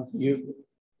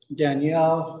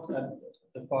 Danielle at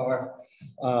the far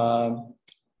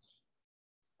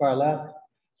left,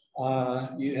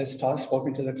 has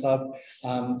spoken to the club.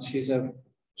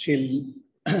 She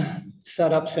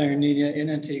set up Serenina in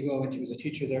Antigua when she was a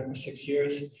teacher there for 6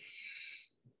 years.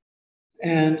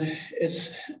 And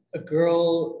it's a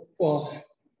girl,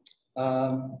 girl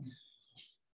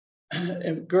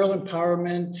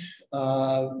empowerment,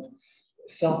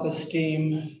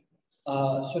 self-esteem,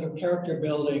 sort of character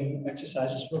building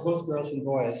exercises for both girls and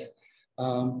boys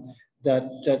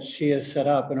that she has set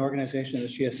up, an organization that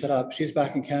she has set up. She's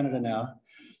back in Canada now.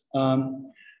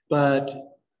 But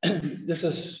this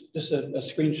is just a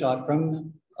screenshot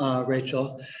from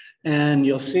Rachel, and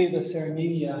you'll see the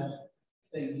Serenina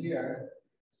thing here,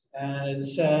 and it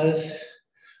says,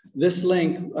 this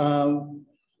link,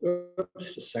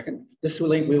 just a second, this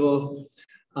link we will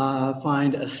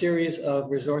find a series of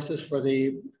resources for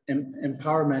the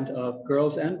empowerment of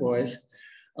girls and boys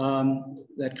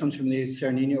that comes from the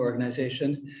Serenina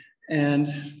organization.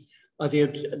 And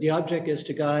the object is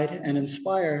to guide and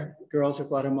inspire girls of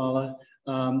Guatemala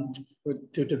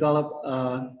to develop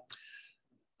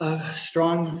a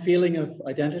strong feeling of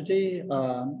identity,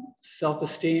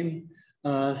 self-esteem,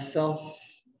 self-value.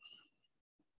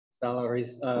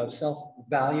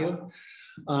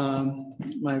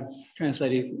 My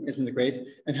translating isn't great,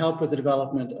 and help with the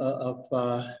development of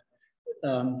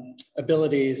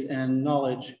abilities and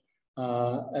knowledge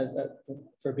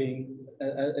for being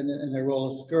in their role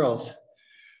as girls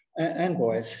and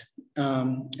boys,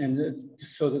 and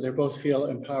so that they both feel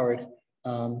empowered,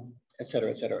 et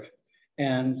cetera, et cetera.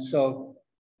 And so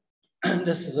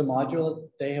this is a module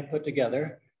they have put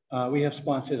together. We have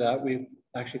sponsored that. We've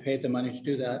actually paid the money to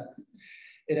do that.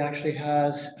 It actually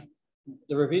has,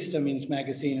 the revista means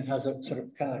magazine. It has a sort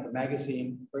of kind of like a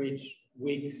magazine for each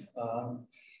week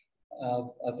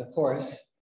of the course,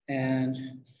 and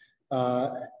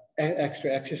extra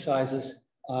exercises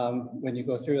when you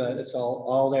go through that. It's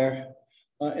all there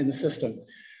in the system.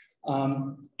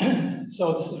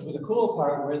 So this is the cool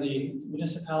part where the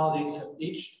municipalities have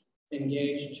each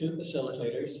engaged 2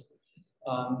 facilitators.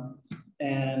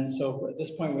 And so at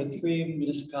this point, with 3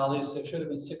 municipalities, there should have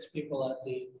been 6 people at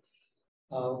the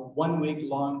 1 week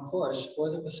long course for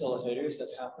the facilitators that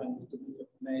happened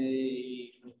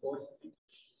May 24th, I think.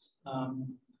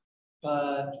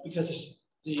 But because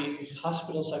the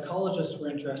hospital psychologists were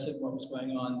interested in what was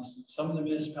going on, some of the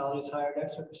municipalities hired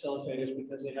extra facilitators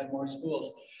because they had more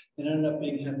schools. It ended up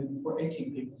having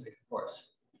 18 people take the course.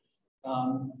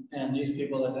 And these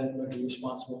people are then going to be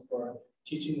responsible for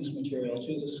teaching this material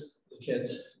to the kids.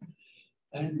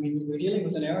 And we're dealing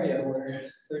with an area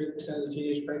where 30% of the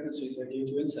teenage pregnancies are due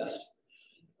to incest.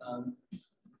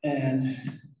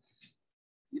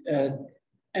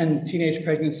 And teenage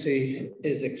pregnancy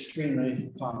is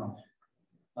extremely common.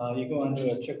 You go onto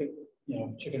a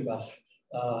chicken bus,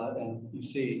 and you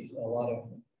see a lot of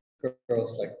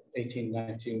girls like 18,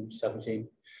 19, 17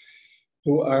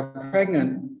 who are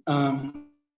pregnant.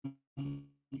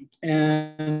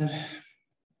 And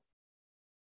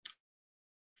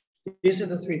these are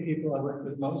the 3 people I work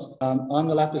with most. On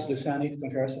the left is Lewsaw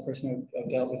Contreras, the person I've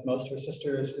dealt with most. Her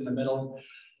sister is in the middle.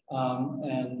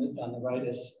 And on the right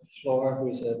is Flora,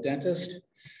 who's a dentist.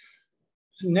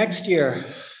 Next year,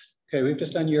 okay, we've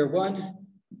just done year 1.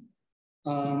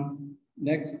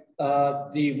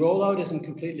 The rollout isn't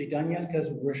completely done yet because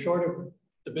we're short of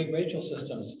the big Rachel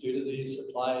systems due to the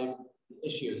supply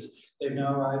issues. They've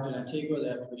now arrived in Antigua. They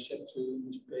have to be shipped to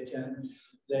Peten.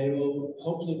 They will,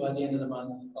 hopefully by the end of the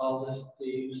month, all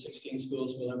the 16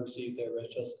 schools will have received their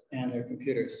Rachels and their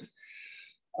computers.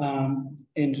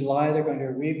 In July, they're going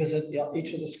to revisit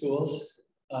each of the schools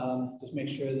to make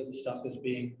sure that the stuff is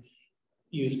being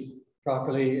used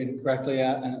properly and correctly,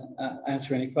 and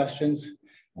answer any questions.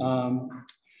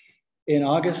 In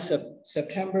August,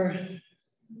 September,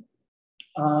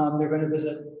 they're going to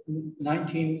visit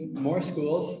 19 more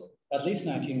schools, at least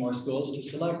 19 more schools, to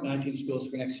select 19 schools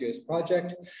for next year's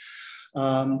project.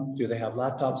 Do they have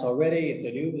laptops already? If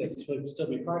they do, they can still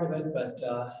be part of it, but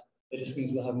it just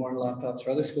means we'll have more laptops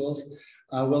for other schools.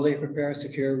 Will they prepare a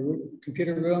secure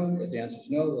computer room? If the answer is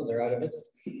no, well, they're out of it.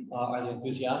 Are they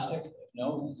enthusiastic? If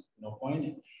no, there's no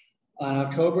point. By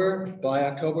October,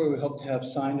 we hope to have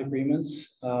signed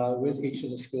agreements with each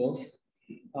of the schools.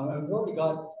 We've already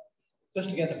got, just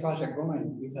to get the project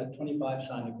going, we've had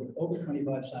over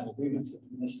 25 signed agreements with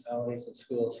municipalities and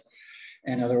schools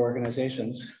and other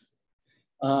organizations.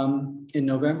 In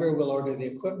November, we'll order the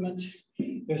equipment.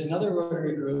 There's another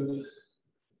Rotary group,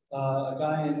 a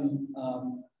guy in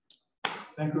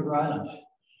Vancouver Island,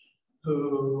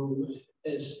 who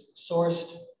is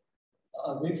sourced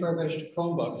refurbished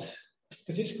Chromebooks,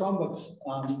 because these Chromebooks,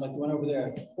 like the one over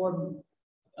there, 4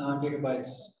 gigabytes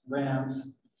RAMs,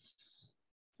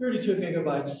 32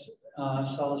 gigabytes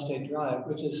solid state drive,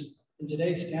 which is in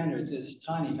today's standards is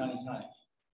tiny, tiny, tiny.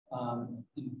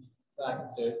 In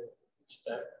fact, I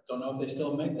don't know if they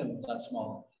still make them that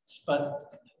small,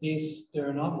 but there are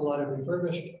an awful lot of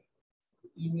refurbished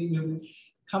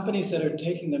companies that are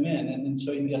taking them in, and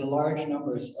so you can get large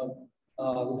numbers of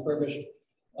refurbished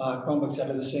Chromebooks that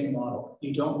are the same model.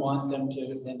 You don't want them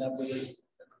to end up with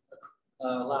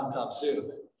a laptop zoo.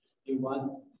 You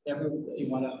want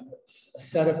a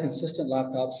set of consistent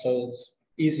laptops so it's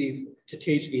easy to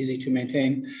teach, easy to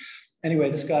maintain. Anyway,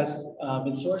 this guy's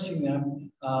been sourcing them.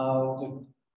 The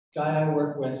guy I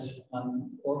work with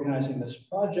on organizing this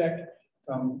project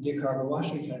from Gig Harbor,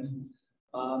 Washington,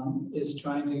 is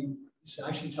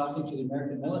actually talking to the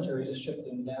American military to ship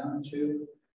them down to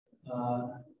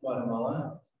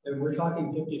Guatemala. And we're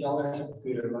talking $50 a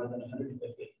computer rather than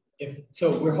 $150. So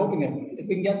we're hoping that if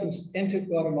we can get them into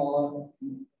Guatemala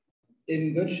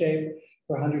in good shape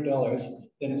for $100,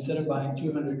 then instead of buying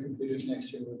 200 computers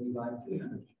next year, we'll be buying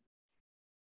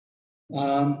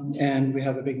 300. And we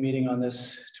have a big meeting on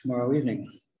this tomorrow evening,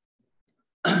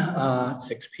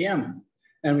 6 p.m.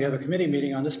 And we have a committee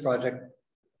meeting on this project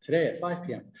today at 5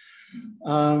 p.m.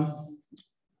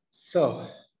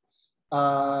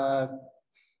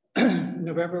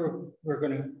 November,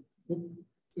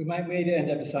 we may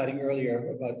end up deciding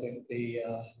earlier about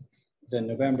than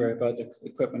November about the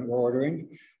equipment we're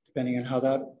ordering, depending on how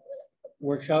that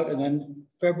works out. And then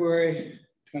February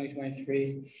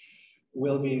 2023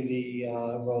 will be the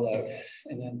rollout,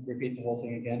 and then repeat the whole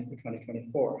thing again for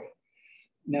 2024.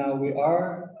 Now we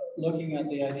are looking at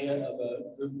the idea of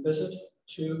a group visit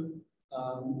to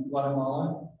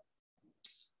Guatemala.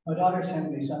 My daughter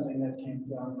sent me something that came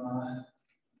from a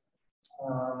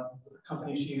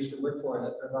company she used to work for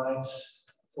that provides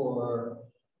for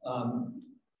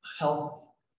health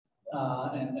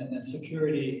and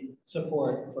security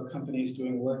support for companies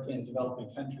doing work in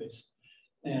developing countries.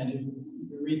 And if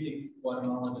you read the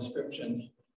Guatemalan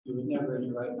description, you would never in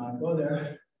your right mind go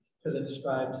there, because it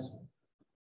describes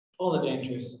all the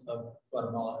dangers of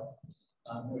Guatemala,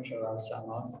 which are some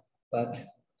of. But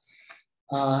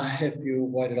if you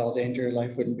avoided all danger,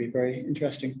 life wouldn't be very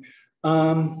interesting.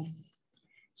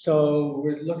 So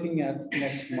we're looking at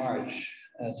next March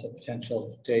as a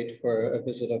potential date for a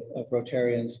visit of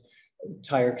Rotarians,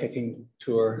 tire kicking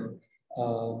tour,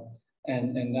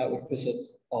 and that would visit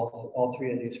all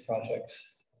 3 of these projects.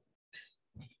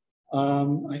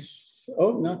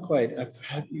 Not quite.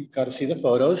 You've got to see the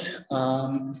photos.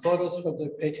 Photos for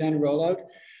the Peten rollout.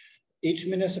 Each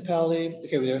municipality,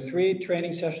 okay, there are 3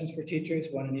 training sessions for teachers,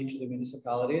 1 in each of the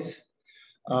municipalities.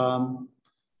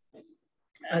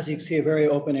 As you can see, a very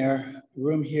open air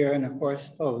room here. And of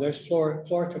course, there's Floor.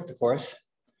 Floor took the course.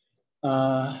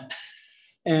 And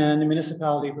the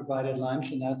municipality provided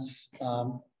lunch, and that's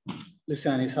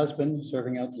Lewsaw's husband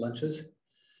serving out the lunches.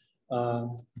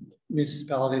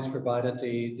 Municipalities provided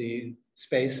the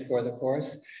space for the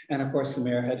course. And of course, the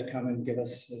mayor had to come and give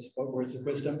us his words of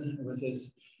wisdom with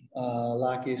his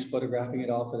lackeys photographing it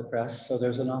all for the press. So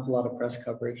there's an awful lot of press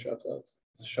coverage of the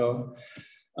show.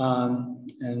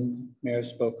 And mayor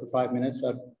spoke for 5 minutes.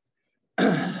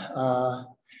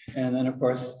 And then of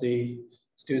course, the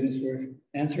students were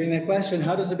answering that question,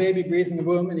 how does a baby breathe in the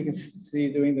womb? And you can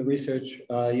see doing the research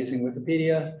using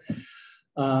Wikipedia.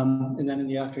 And then in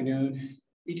the afternoon,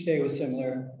 each day was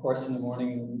similar. Of course, in the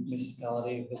morning, in the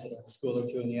municipality, visit a school or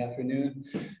 2 in the afternoon,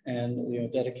 and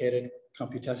dedicated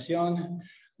computation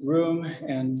room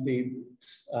and the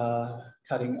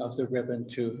cutting of the ribbon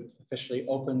to officially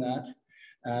open that.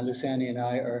 Lewsaw and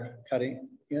I are cutting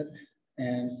it,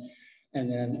 and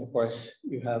then of course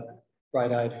you have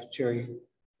bright-eyed, cheery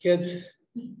kids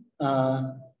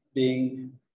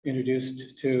being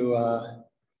introduced to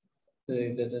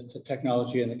the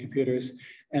technology and the computers.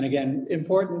 And again,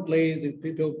 importantly, the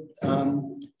people,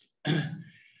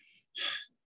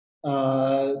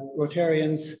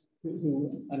 Rotarians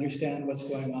who understand what's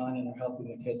going on and are helping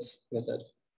the kids with it.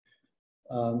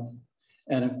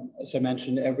 And as I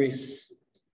mentioned, every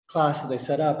class that they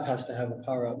set up has to have a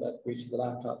power outlet for each of the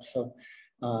laptops. So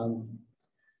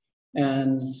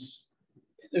And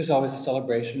there's always a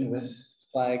celebration with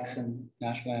flags and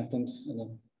national anthems, and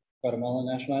the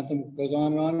Guatemala national anthem goes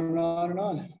on and on and on and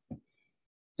on.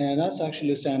 And that's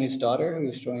actually Lusani's daughter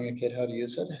who's showing a kid how to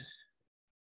use it.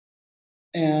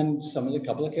 And a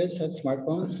couple of kids had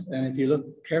smartphones. And if you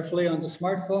look carefully on the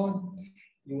smartphone,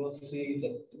 you will see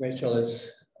that Rachel is,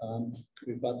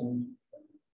 we've got them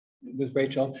with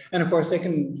Rachel. And of course they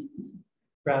can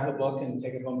grab a book and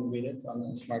take it home and read it on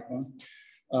the smartphone.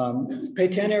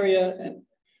 Peten area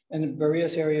and the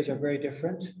Barillas areas are very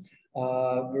different.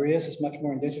 Barillas is much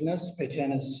more indigenous.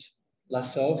 Peten is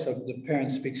less so. So the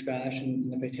parents speak Spanish in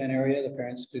the Peten area. The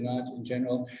parents do not in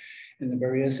general in the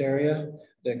Barillas area.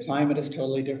 The climate is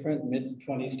totally different.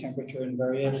 Mid-20s temperature in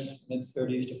Barillas,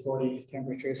 mid-30s to 40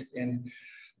 temperatures in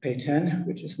Peten,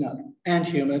 which is not, and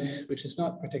humid, which is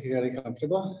not particularly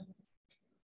comfortable.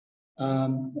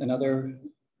 Another,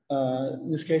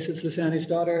 in this case, it's Lusani's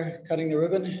daughter cutting the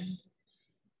ribbon,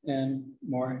 and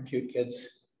more cute kids.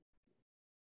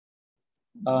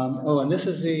 And this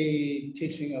is the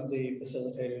teaching of the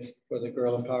facilitators for the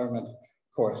Girl Empowerment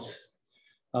course,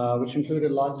 which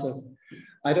included lots of,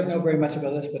 I don't know very much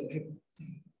about this, but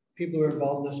people who are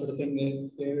involved in this sort of thing,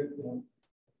 they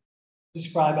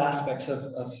describe aspects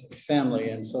of family.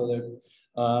 And so they're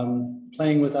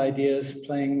playing with ideas,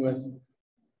 playing with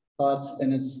thoughts,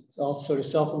 and it's all sort of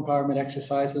self-empowerment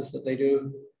exercises that they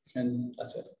do, and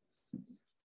that's it.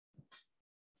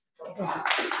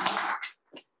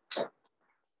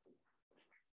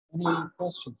 Any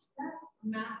questions? That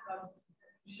map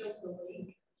showed the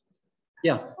lake.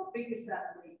 Yeah. How big is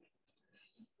that lake?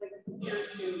 Like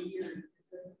compared to your, is it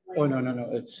like Oh, no,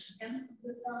 it's 10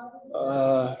 the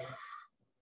size?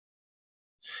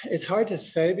 It's hard to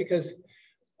say because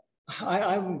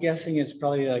I'm guessing it's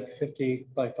probably like 50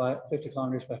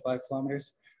 kilometers by 5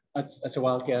 kilometers. That's a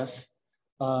wild guess.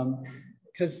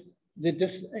 Because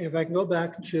if I can go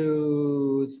back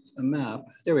to a map,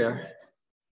 there we are.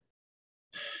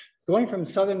 Going from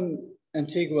southern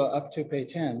Antigua up to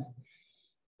Peten,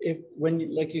 when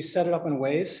you set it up in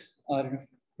Waze, I don't know if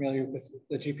you're familiar with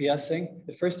the GPS thing,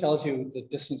 it first tells you the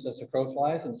distance as the crow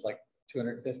flies, and it's like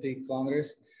 250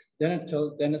 kilometers. Then it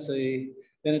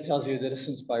tells you the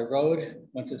distance by road.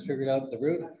 Once it's figured out the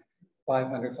route,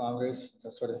 500 kilometers, so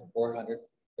sort of 400,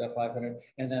 500,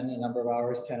 and then the number of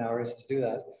hours, 10 hours to do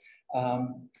that.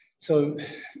 So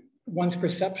one's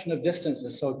perception of distance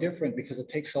is so different because it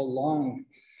takes so long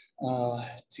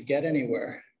to get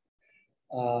anywhere.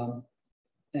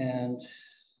 And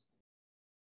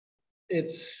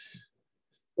it's,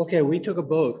 okay, we took a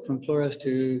boat from Flores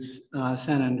to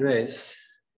San Andres.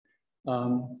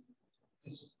 Five,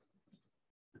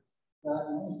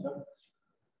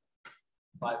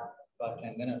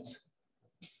 10 minutes.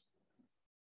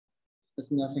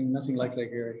 It's nothing like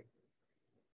Lake Erie.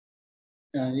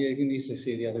 And you can easily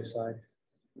see the other side.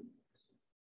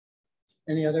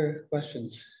 Any other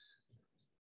questions?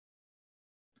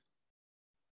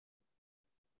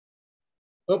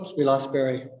 Oops, we lost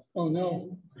Barry. Oh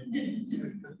no.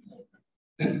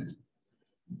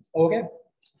 Okay,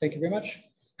 thank you very much.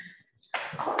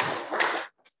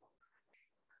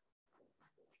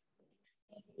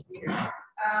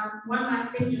 One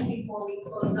last thing just before we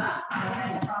close up. I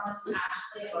had promised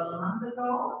Ashley about a month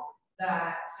ago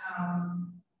that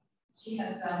she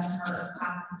had done her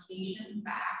classification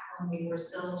back when we were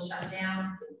still shut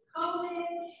down with COVID,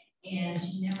 and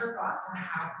she never got to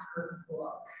have her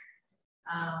book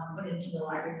put into the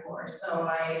library for her. So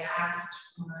I asked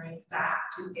my staff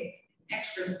to pick an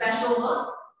extra special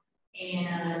book,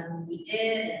 and we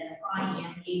did, and I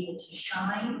am able to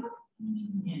shine,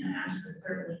 and Ashley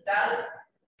certainly does.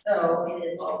 So it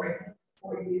is all written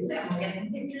for you, and we'll get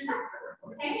some pictures afterwards,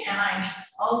 okay? And I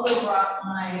also brought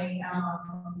my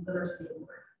literacy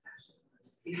award,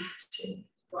 actually.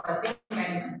 So I think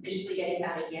I'm officially getting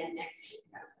that again next week.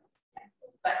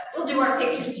 But we'll do our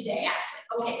pictures today, actually.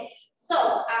 Okay,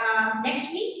 so next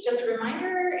week, just a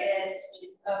reminder, it's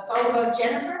all about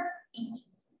Jennifer.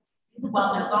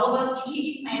 Well, no, it's all about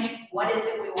strategic planning. What is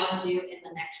it we want to do in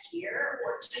the next year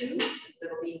or two?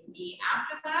 It'll be me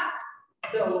after that.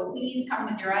 So please come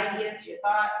with your ideas, your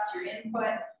thoughts, your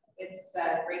input. It's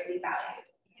greatly valued.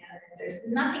 And if there's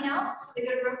nothing else, we're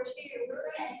going to go to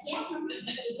yeah.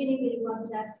 If anybody wants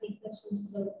to ask me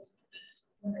questions about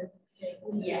what I say.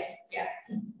 Yes.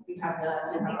 We have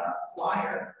a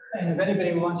flyer. And if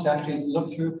anybody wants to actually look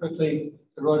through quickly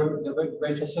the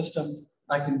Rachel system,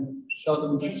 I can show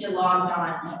them. Get you logged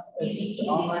on. Easy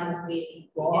lemons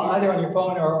squeezy. Well, either on your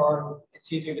phone or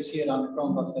it's easier to see it on the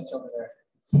Chromebook that's over there.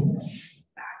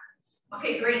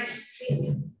 Okay, great.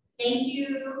 Thank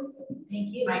you.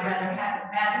 My brother had a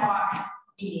bad walk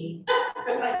meeting.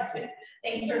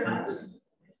 Thanks very much.